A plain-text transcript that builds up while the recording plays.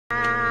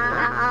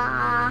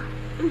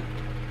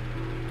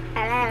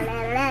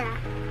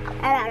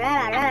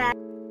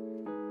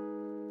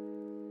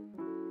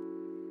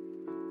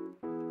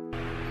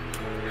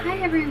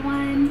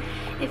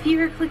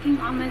you for clicking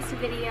on this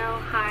video.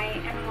 Hi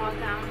and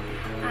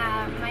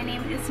welcome. My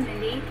name is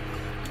Mindy.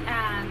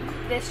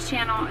 This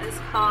channel is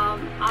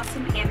called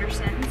Awesome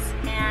Andersons,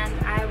 and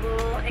I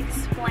will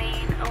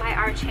explain why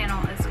our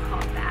channel is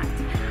called that.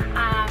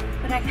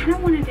 But I kind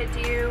of wanted to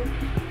do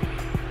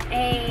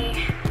a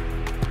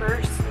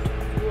first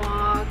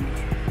vlog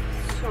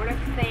sort of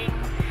thing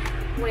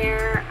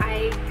where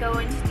I go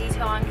into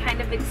detail and kind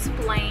of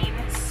explain,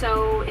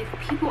 so if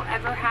people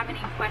ever have any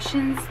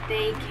questions,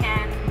 they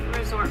can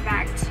resort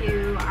back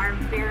to our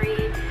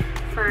very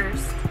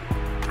first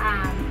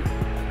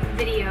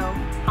video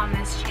on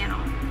this channel.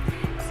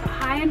 So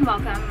hi and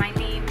welcome. My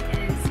name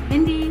is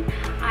Mindy.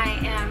 I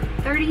am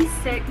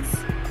 36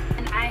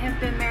 and I have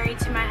been married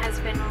to my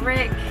husband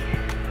Rick,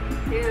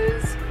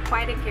 who's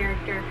quite a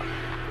character.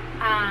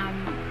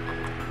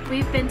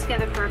 We've been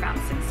together for about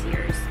 6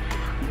 years.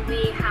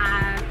 We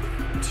have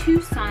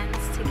 2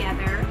 sons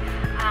together,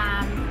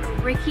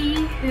 Ricky,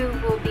 who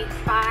will be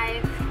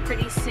 5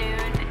 pretty soon,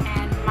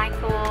 and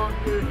Michael,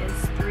 who is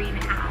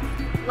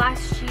 3.5.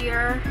 Last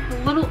year, a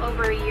little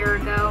over a year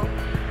ago,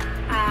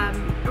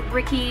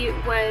 Ricky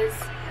was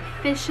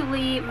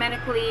officially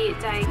medically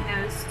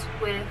diagnosed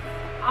with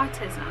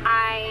autism.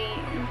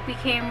 I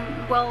became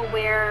well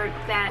aware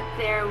that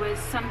there was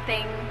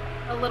something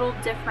a little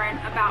different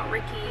about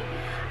Ricky,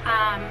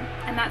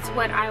 and that's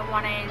what I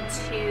wanted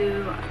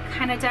to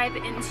kind of dive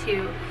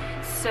into,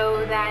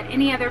 so that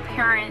any other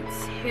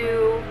parents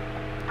who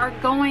are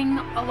going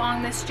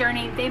along this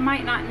journey, they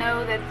might not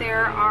know that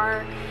there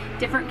are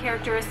different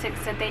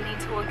characteristics that they need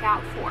to look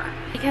out for.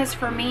 Because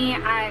for me,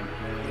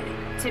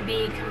 to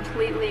be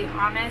completely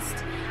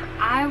honest,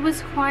 I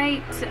was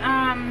quite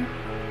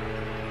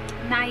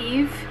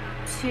naive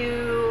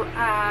to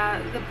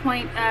the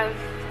point of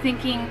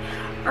thinking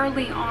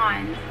early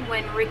on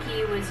when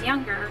Ricky was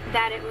younger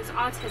that it was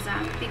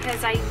autism,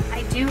 because I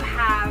do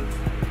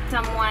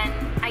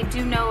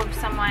know of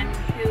someone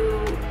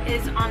who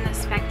is on the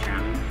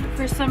spectrum.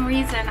 For some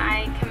reason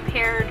I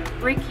compared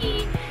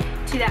Ricky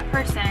to that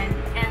person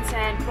and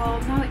said, well,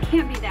 no, it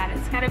can't be that,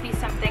 it's got to be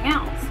something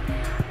else.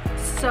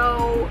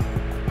 So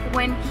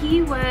when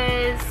he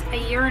was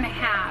 1.5 years,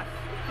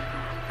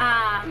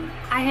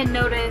 I had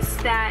noticed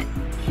that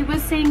he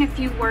was saying a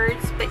few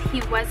words, but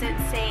he wasn't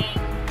saying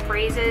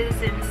phrases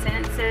and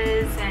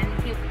sentences,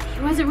 and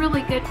he wasn't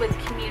really good with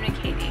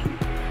communicating.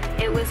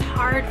 It was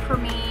hard for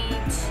me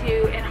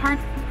to, and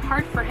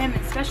hard for him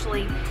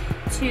especially,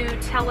 to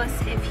tell us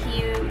if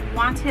he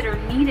wanted or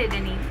needed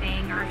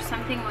anything, or if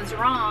something was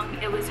wrong.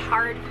 It was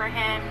hard for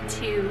him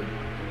to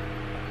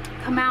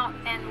come out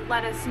and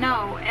let us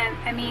know. And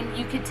I mean,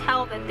 you could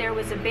tell that there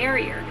was a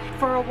barrier.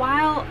 For a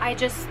while I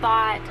just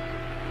thought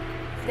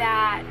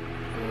that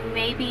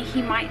maybe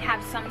he might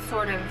have some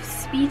sort of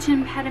speech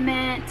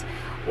impediment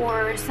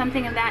or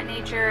something of that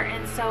nature,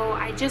 and so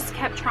I just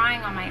kept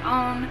trying on my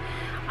own.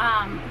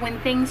 When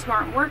things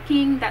weren't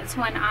working, that's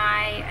when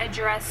I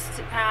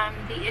addressed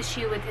the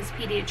issue with his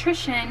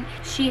pediatrician.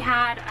 She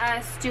had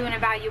us do an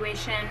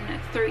evaluation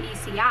through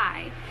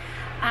ECI.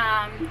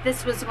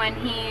 This was when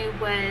he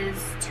was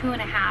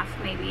 2.5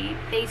 maybe.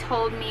 They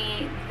told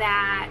me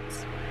that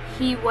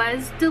he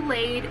was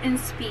delayed in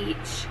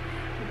speech,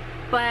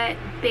 but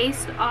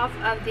based off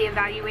of the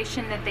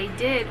evaluation that they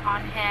did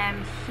on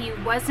him, he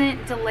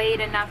wasn't delayed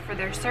enough for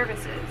their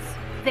services.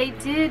 They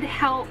did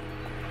help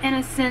in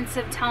a sense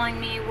of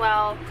telling me,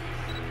 well,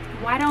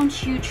 why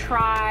don't you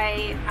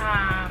try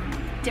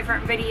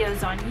different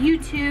videos on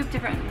YouTube,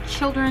 different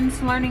children's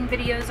learning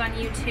videos on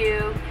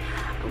YouTube?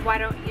 Why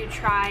don't you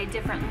try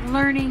different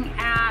learning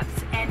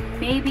apps, and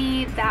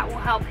maybe that will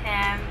help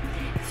him?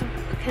 So,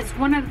 because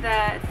one of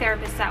the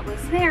therapists that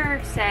was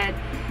there said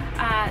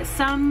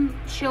some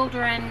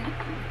children,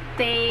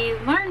 they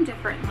learn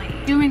differently.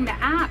 Doing the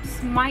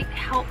apps might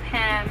help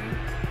him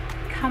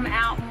come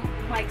out,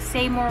 like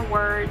say more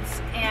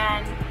words.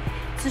 And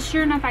so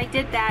sure enough, I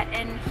did that,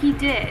 and he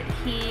did.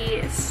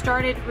 He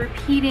started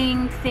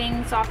repeating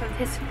things off of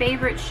his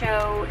favorite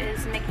show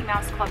is Mickey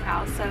Mouse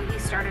Clubhouse, so he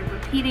started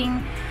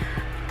repeating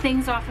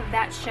things off of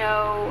that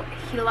show.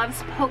 He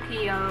loves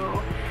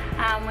Pokio,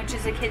 which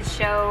is a kid's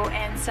show,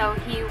 and so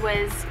he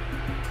was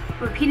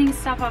repeating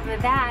stuff off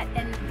of that,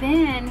 and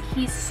then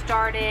he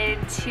started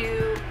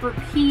to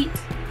repeat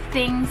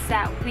things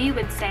that we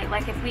would say.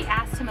 Like if we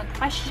asked him a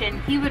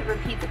question, he would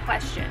repeat the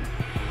question.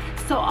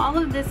 So all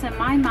of this in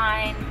my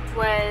mind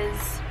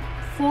was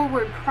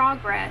forward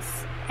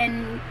progress,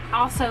 and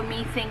also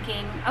me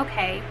thinking,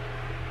 okay,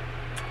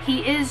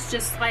 he is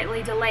just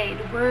slightly delayed.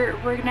 We're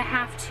gonna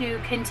have to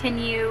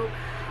continue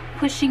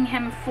pushing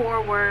him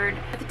forward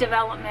with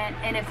development,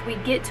 and if we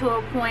get to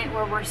a point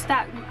where we're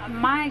stuck,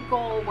 my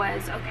goal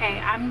was, okay,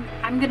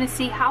 I'm gonna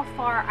see how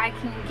far I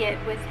can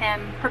get with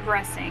him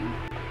progressing,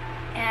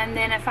 and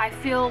then if I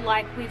feel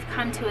like we've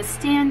come to a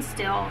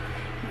standstill,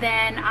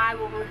 then I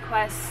will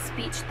request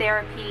speech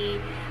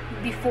therapy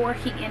before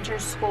he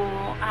enters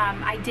school.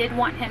 I did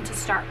want him to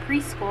start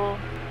preschool,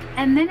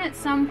 and then at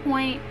some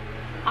point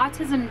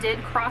autism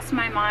did cross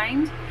my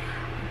mind,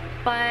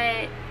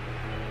 but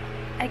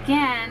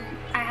again,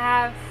 I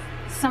have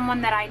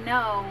someone that I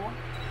know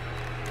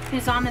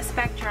who's on the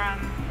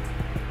spectrum,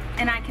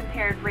 and I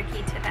compared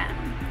Ricky to them.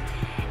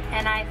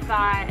 And I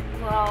thought,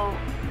 well,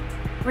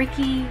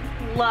 Ricky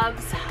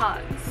loves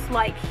hugs.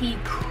 Like, he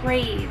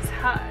craves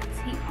hugs.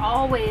 He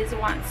always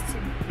wants to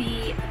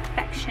be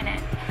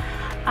affectionate.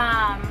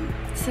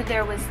 So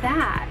there was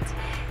that.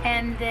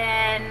 And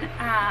then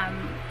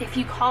if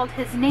you called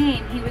his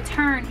name, he would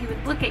turn, he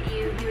would look at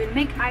you, he would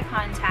make eye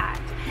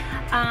contact.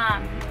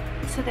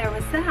 So there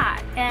was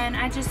that. And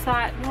I just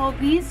thought, well,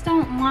 these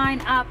don't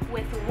line up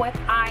with what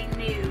I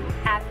knew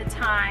at the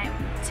time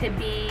to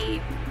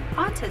be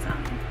autism.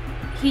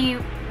 He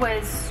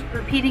was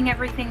repeating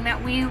everything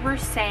that we were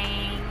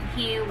saying.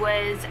 He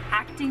was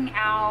acting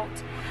out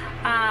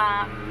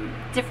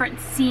different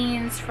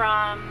scenes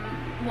from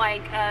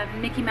like a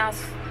Mickey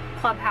Mouse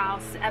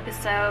Clubhouse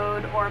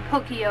episode or a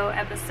Pokio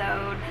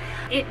episode.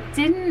 It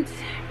didn't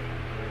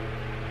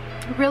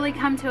really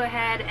come to a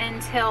head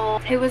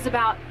until it was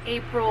about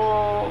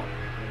April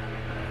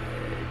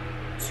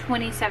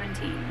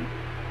 2017,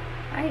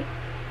 right?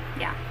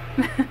 Yeah.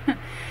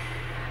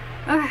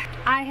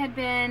 I had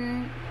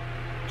been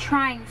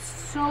trying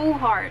so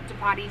hard to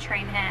potty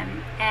train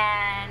him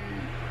and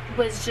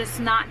was just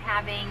not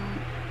having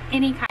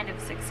any kind of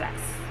success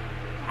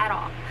at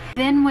all.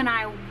 Then when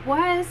I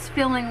was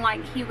feeling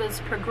like he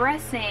was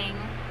progressing,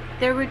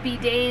 there would be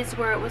days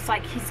where it was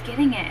like, he's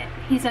getting it,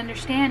 he's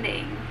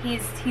understanding,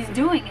 he's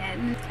doing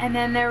it. And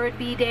then there would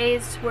be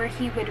days where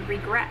he would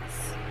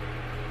regress.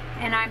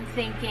 And I'm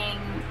thinking,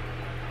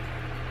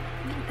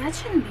 that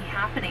shouldn't be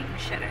happening,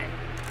 should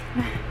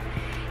it?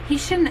 He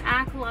shouldn't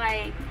act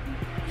like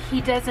he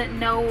doesn't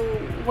know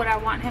what I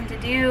want him to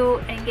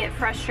do and get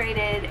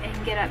frustrated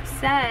and get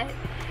upset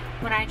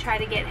when I try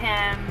to get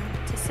him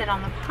to sit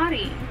on the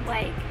potty.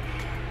 Like,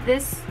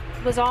 this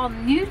was all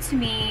new to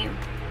me,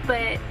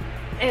 but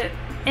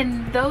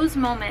in those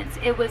moments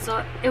it was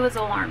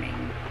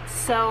alarming.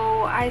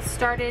 So I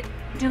started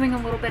doing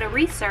a little bit of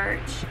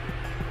research,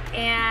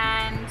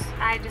 and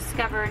I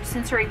discovered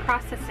sensory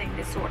processing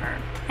disorder.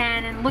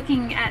 And in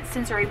looking at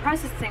sensory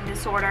processing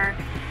disorder,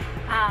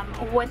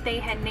 what they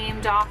had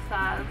named off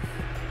of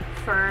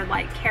for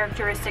like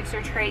characteristics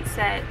or traits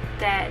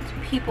that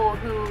people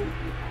who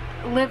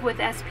live with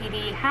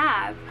SPD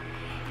have,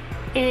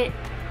 it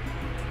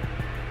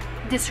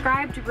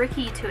described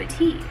Ricky to a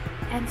T.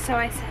 And so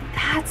I said,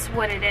 that's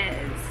what it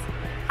is.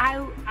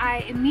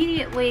 I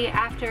immediately,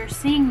 after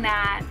seeing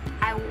that,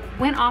 I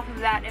went off of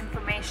that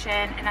information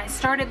and I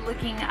started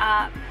looking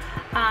up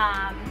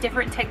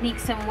different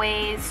techniques and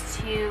ways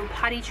to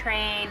potty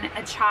train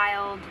a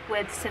child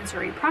with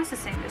sensory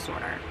processing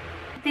disorder.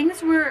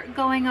 Things were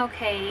going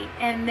okay,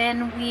 and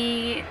then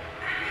we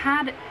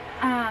had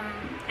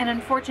an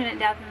unfortunate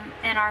death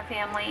in our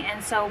family,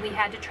 and so we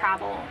had to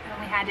travel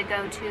and we had to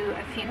go to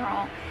a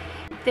funeral.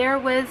 There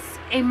was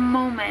a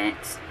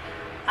moment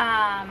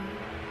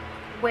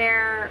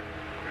where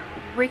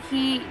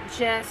Ricky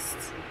just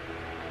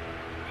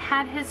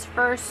had his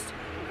first,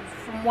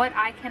 from what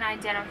I can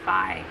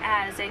identify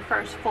as a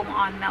first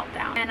full-on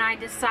meltdown. And I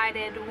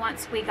decided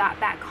once we got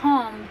back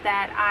home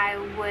that I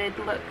would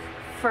look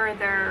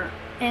further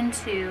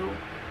into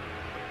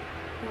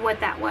what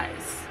that was.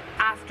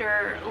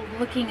 After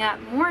looking up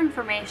more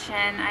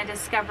information, I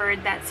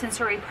discovered that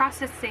sensory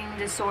processing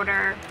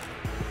disorder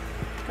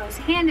goes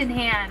hand in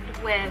hand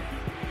with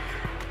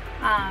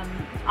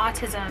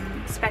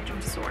autism spectrum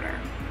disorder.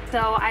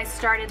 So I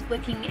started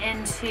looking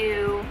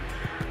into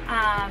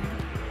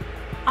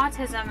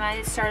autism.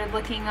 I started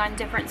looking on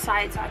different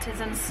sites,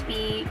 Autism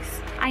Speaks.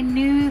 I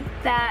knew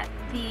that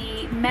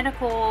the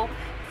medical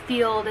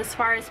field, as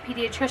far as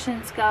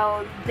pediatricians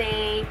go,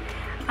 they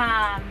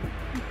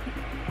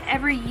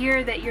every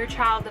year that your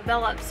child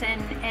develops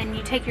and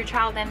you take your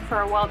child in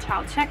for a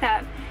well-child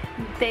checkup,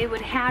 they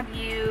would have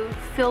you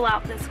fill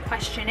out this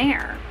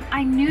questionnaire.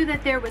 I knew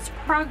that there was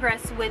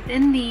progress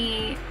within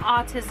the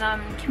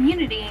autism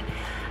community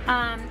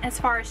as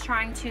far as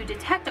trying to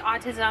detect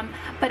autism,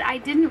 but I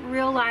didn't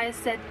realize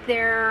that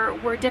there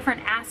were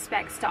different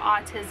aspects to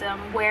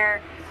autism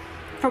where,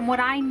 from what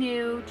I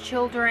knew,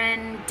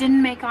 children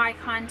didn't make eye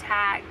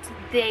contact,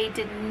 they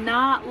did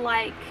not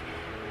like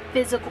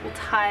physical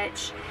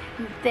touch,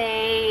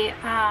 they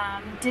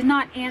did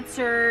not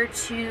answer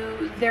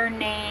to their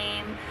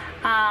name,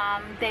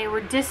 they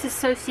were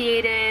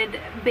disassociated,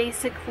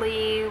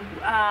 basically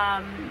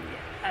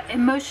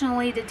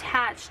emotionally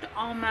detached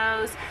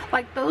almost.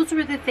 Like, those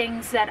were the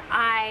things that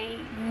I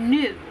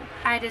knew.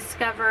 I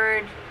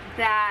discovered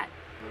that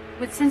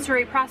with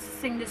sensory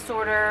processing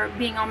disorder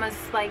being almost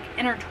like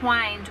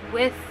intertwined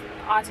with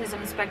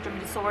autism spectrum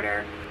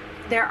disorder,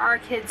 there are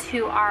kids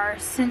who are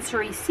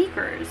sensory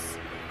seekers.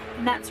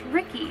 And that's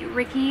Ricky.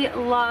 Ricky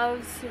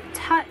loves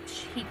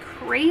touch. He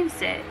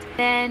craves it.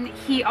 Then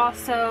he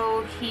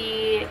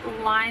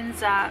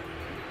lines up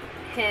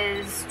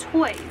his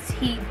toys.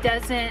 He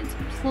doesn't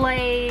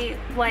play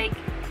like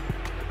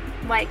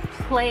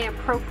play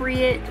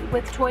appropriate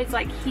with toys.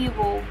 Like, he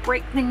will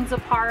break things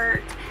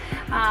apart,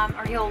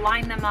 or he'll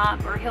line them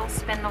up, or he'll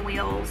spin the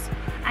wheels.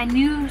 I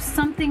knew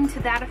something to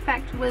that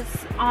effect was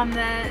on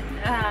the,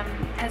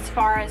 as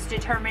far as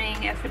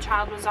determining if a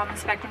child was on the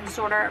spectrum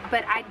disorder,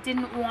 but I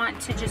didn't want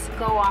to just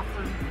go off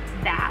of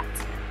that.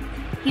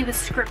 He was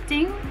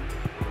scripting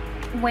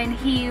when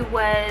he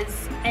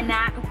was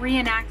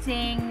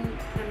reenacting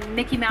the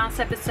Mickey Mouse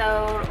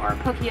episode or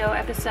Pokio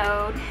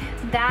episode.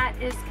 That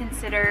is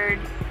considered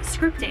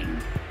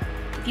scripting.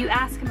 If you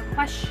ask him a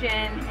question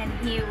and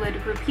he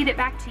would repeat it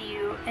back to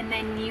you, and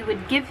then you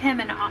would give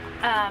him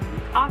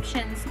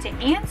options to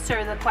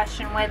answer the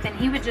question with, and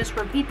he would just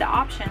repeat the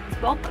options,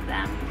 both of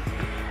them,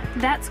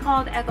 that's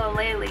called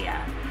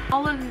echolalia.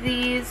 All of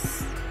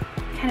these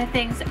kind of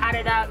things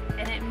added up,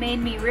 and it made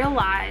me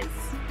realize,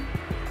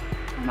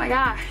 oh my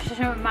gosh,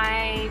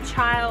 my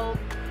child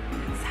is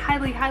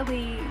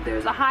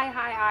there's a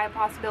high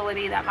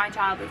possibility that my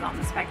child is on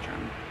the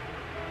spectrum.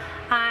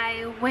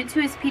 I went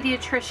to his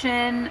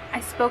pediatrician,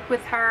 I spoke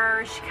with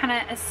her, she kind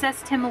of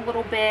assessed him a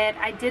little bit,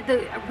 I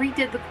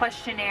redid the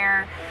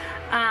questionnaire,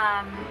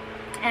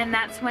 and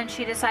that's when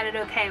she decided,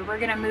 okay, we're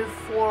gonna move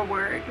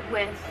forward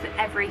with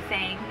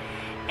everything.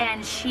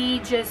 And she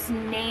just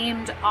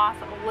named off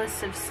a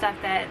list of stuff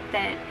that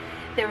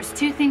there was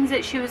 2 things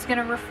that she was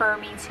gonna refer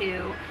me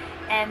to,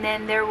 and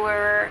then there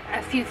were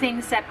a few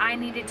things that I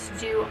needed to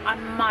do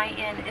on my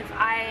end if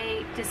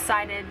I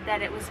decided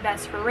that it was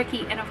best for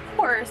Ricky. And of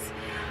course,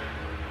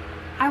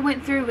 I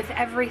went through with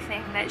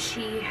everything that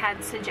she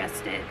had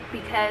suggested,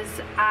 because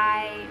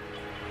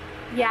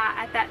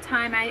at that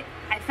time I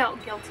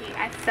felt guilty.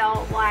 I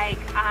felt like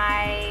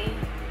I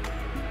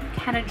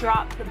kind of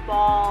dropped the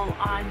ball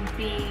on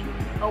being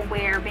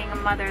a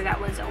mother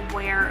that was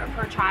aware of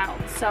her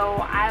child. So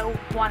I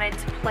wanted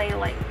to play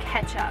like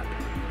catch up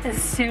as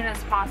soon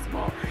as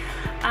possible.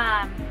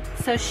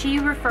 So she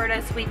referred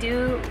us, we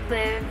do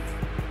live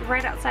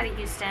right outside of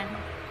Houston,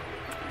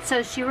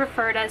 so she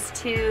referred us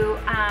to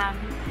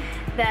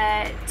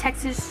the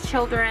Texas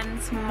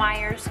Children's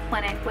Myers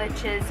Clinic,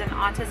 which is an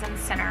autism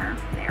center.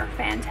 They're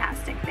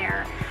fantastic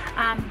there,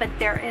 but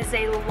there is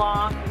a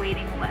long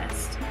waiting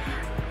list.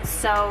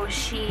 So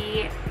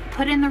she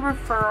put in the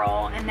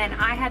referral, and then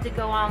I had to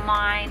go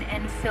online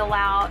and fill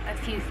out a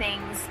few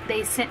things.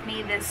 They sent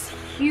me this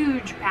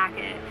huge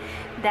packet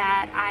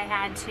that I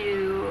had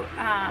to,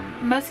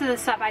 most of the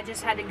stuff I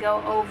just had to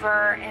go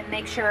over and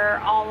make sure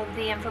all of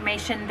the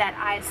information that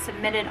I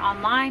submitted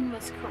online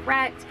was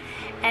correct.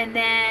 And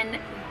then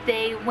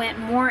they went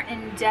more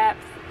in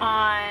depth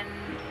on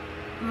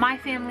my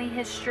family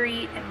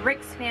history and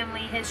Rick's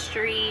family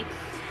history.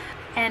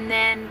 And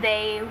then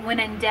they went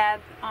in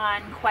depth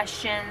on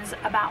questions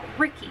about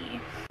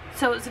Ricky.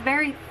 So it was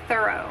very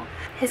thorough.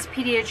 His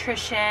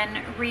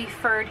pediatrician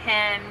referred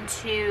him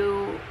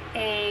to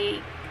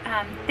a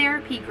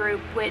therapy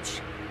group, which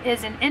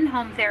is an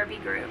in-home therapy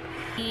group.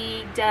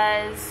 He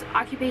does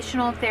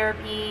occupational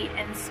therapy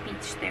and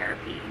speech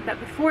therapy. But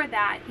before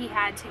that, he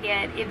had to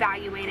get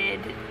evaluated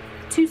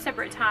 2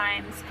 separate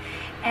times,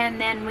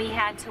 and then we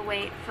had to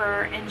wait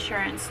for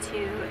insurance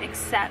to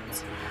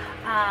accept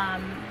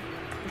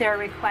their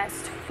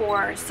request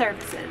for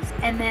services.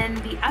 And then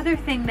the other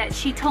thing that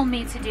she told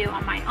me to do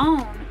on my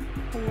own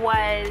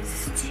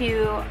was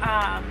to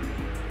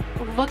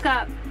look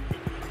up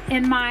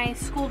in my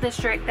school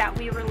district that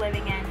we were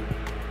living in,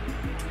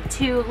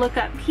 to look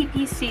up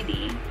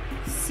PPCD,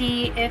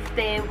 see if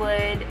they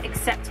would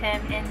accept him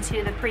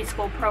into the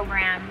preschool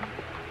program.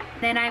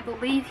 Then I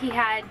believe he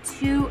had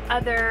 2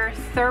 other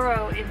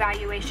thorough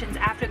evaluations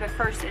after the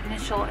first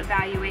initial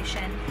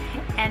evaluation.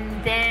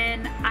 And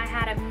then I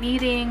had a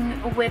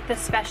meeting with the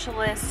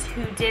specialist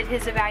who did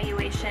his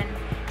evaluation.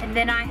 And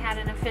then I had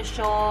an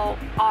official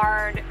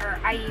ARD or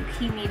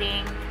IEP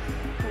meeting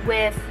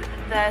with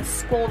the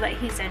school that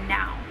he's in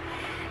now.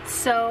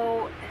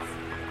 So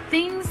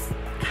things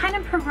kind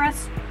of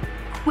progressed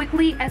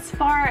quickly as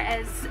far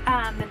as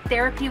the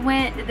therapy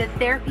went. The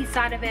therapy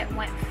side of it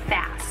went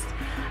fast.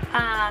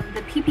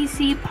 The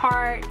PPC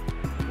part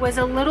was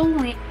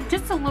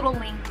just a little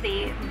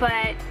lengthy,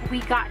 but we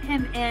got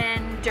him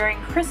in during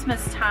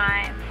Christmas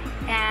time,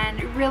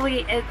 and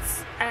really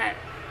it's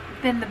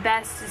been the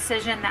best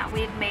decision that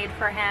we've made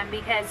for him,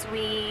 because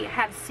we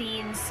have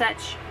seen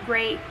such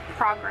great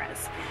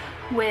progress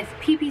with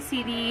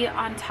PPCD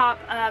on top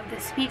of the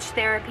speech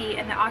therapy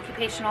and the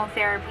occupational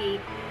therapy.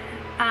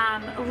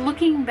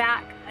 Looking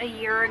back a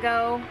year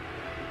ago,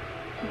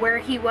 where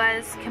he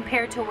was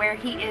compared to where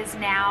he is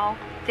now,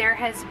 there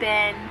has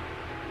been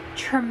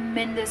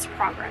tremendous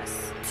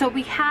progress. So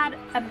we had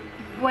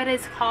what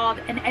is called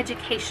an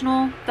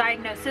educational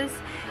diagnosis,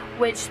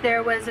 which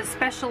there was a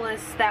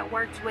specialist that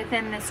worked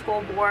within the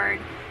school board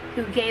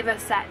who gave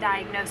us that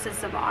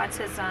diagnosis of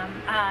autism,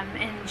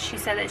 and she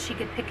said that she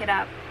could pick it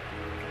up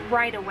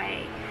right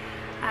away,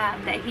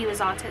 that he was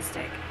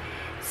autistic.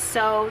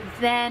 So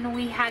then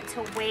we had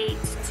to wait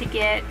to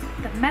get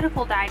the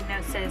medical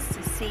diagnosis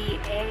to see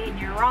a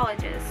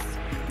neurologist,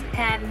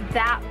 and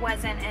that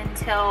wasn't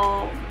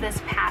until this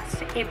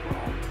past April.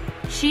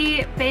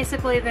 She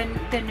basically,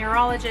 the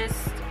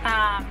neurologist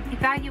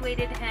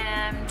evaluated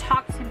him,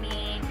 talked to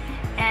me,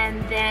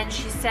 and then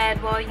she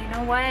said, well, you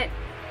know what,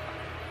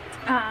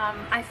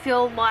 I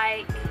feel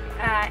like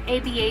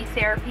ABA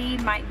therapy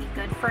might be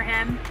good for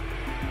him.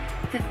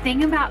 The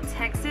thing about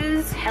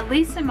Texas, at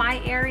least in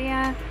my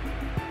area,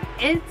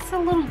 it's a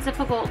little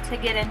difficult to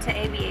get into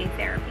ABA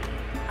therapy.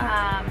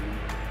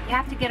 You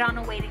have to get on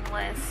a waiting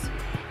list.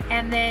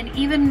 And then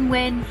even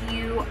when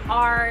you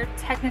are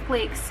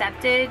technically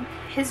accepted,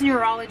 his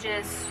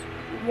neurologist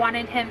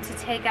wanted him to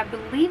take, I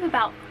believe,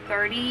 about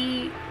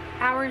 30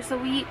 hours a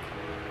week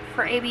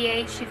for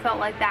ABA. She felt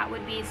like that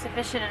would be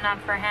sufficient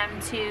enough for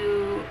him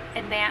to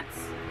advance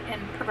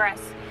and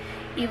progress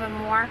even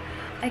more.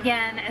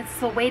 Again, it's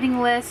the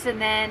waiting list,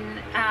 and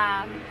then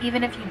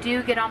even if you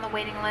do get on the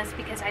waiting list,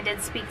 because I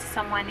did speak to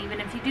someone, even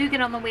if you do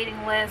get on the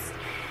waiting list,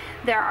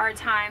 there are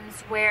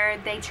times where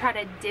they try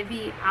to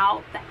divvy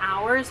out the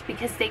hours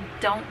because they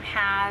don't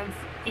have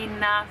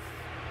enough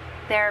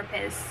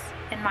therapists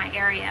in my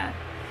area.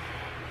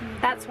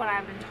 That's what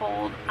I've been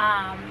told.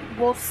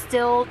 We'll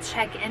still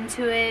check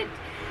into it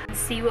and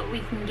see what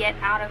we can get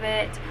out of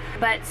it.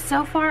 But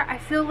so far, I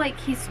feel like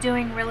he's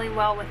doing really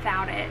well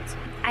without it.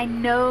 I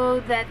know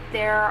that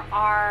there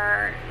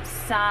are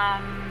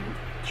some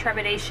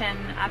trepidation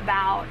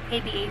about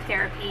ABA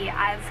therapy.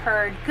 I've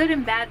heard good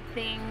and bad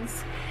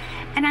things.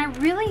 And I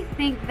really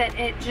think that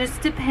it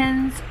just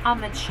depends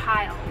on the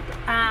child.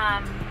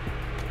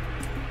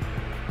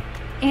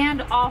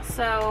 And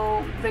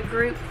also the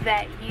group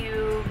that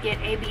you get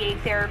ABA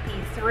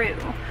therapy through.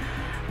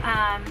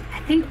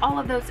 I think all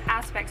of those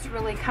aspects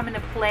really come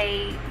into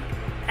play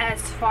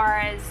as far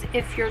as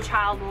if your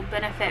child will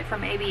benefit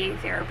from ABA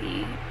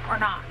therapy or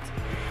not.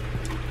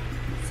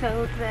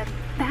 So the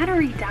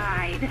battery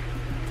died,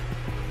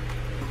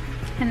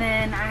 and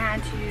then I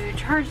had to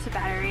charge the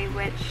battery,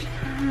 which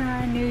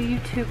new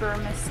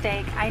YouTuber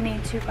mistake. I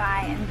need to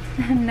buy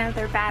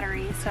another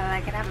battery so that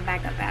I can have a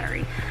backup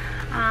battery.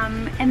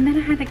 And then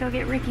I had to go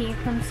get Ricky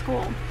from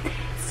school.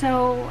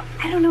 So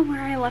I don't know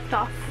where I left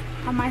off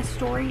on my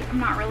story. I'm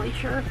not really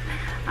sure.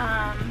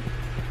 But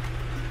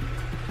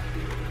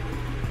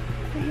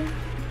yeah.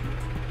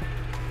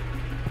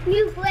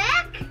 You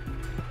black?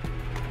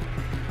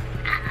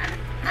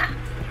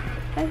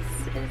 This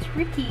is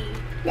Ricky.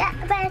 Yeah,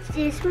 that's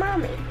just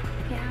mommy.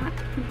 Yeah,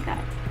 you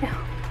got no.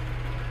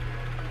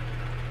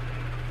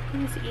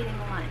 He's eating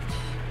lunch.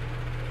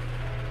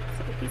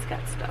 So he's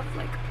got stuff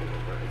like all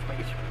over his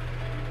face.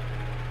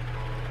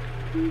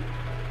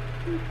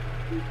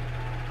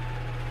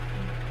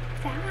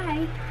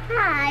 Hi.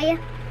 Hi.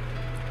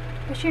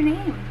 What's your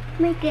name?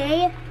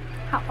 Mickey.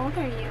 How old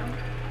are you?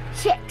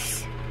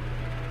 6.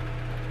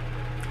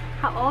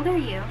 How old are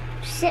you?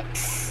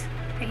 6.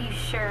 Are you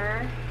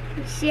sure?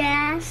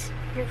 Yes.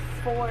 You're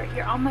 4.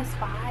 You're almost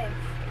 5.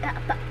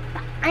 But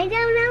I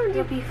don't know.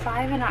 You'll be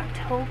 5 in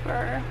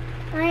October.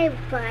 Hi,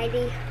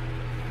 buddy.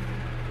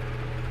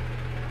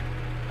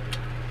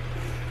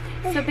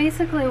 So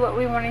basically what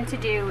we wanted to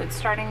do with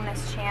starting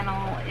this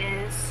channel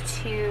is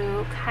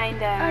to kind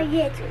of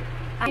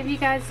give you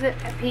guys a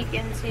peek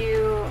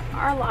into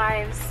our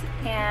lives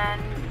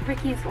and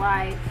Ricky's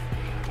life.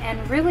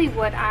 And really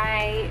what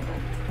I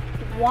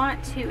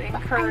want to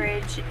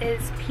encourage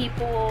is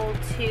people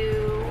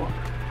to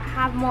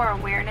have more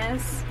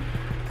awareness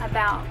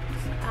about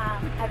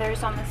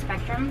others on the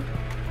spectrum,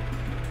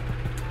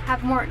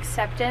 have more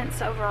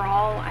acceptance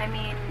overall. I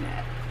mean,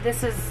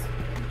 this is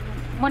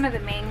one of the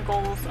main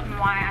goals on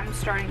why I'm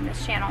starting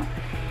this channel,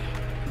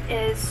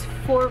 is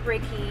for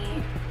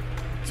Ricky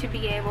to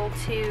be able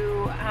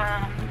to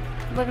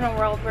live in a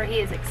world where he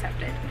is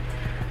accepted.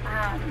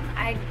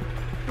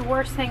 The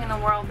worst thing in the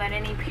world that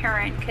any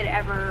parent could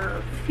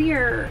ever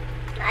fear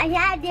for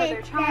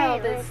their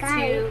child is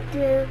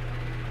to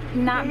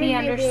not be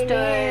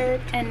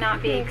understood and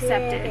not be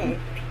accepted.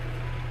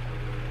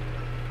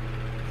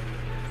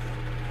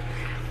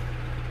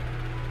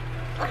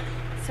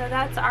 So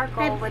that's our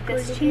goal with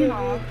this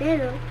channel.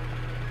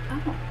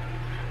 Oh.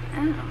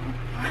 Oh.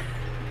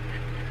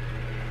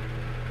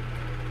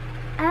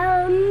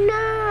 Oh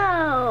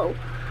no!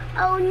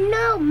 Oh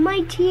no!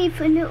 My teeth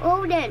are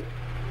orange.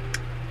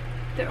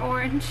 They're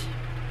orange?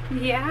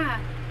 Yeah.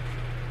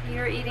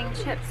 You're eating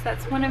chips.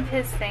 That's one of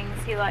his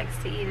things he likes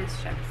to eat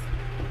is chips.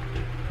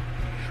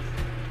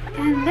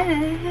 And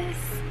this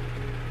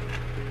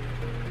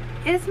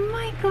is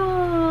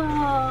Michael.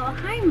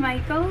 Hi,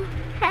 Michael.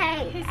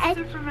 Hey, He's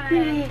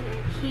Superman.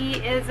 He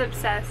is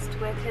obsessed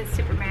with his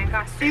Superman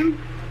costume.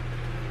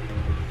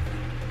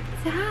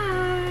 So,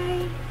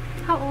 hi.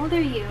 How old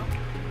are you?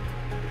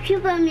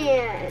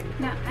 Superman.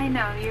 No, I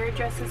know you're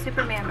dressed as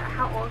Superman, but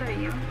how old are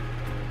you?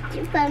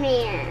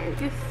 Superman.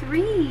 You're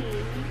 3.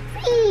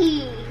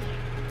 3.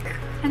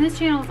 And this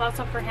channel is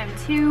also for him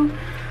too.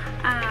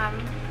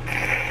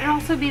 It'd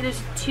also be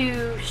just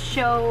to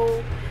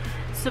show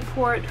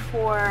support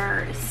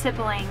for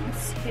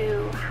siblings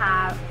who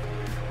have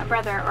a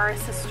brother or a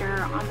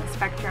sister on the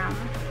spectrum.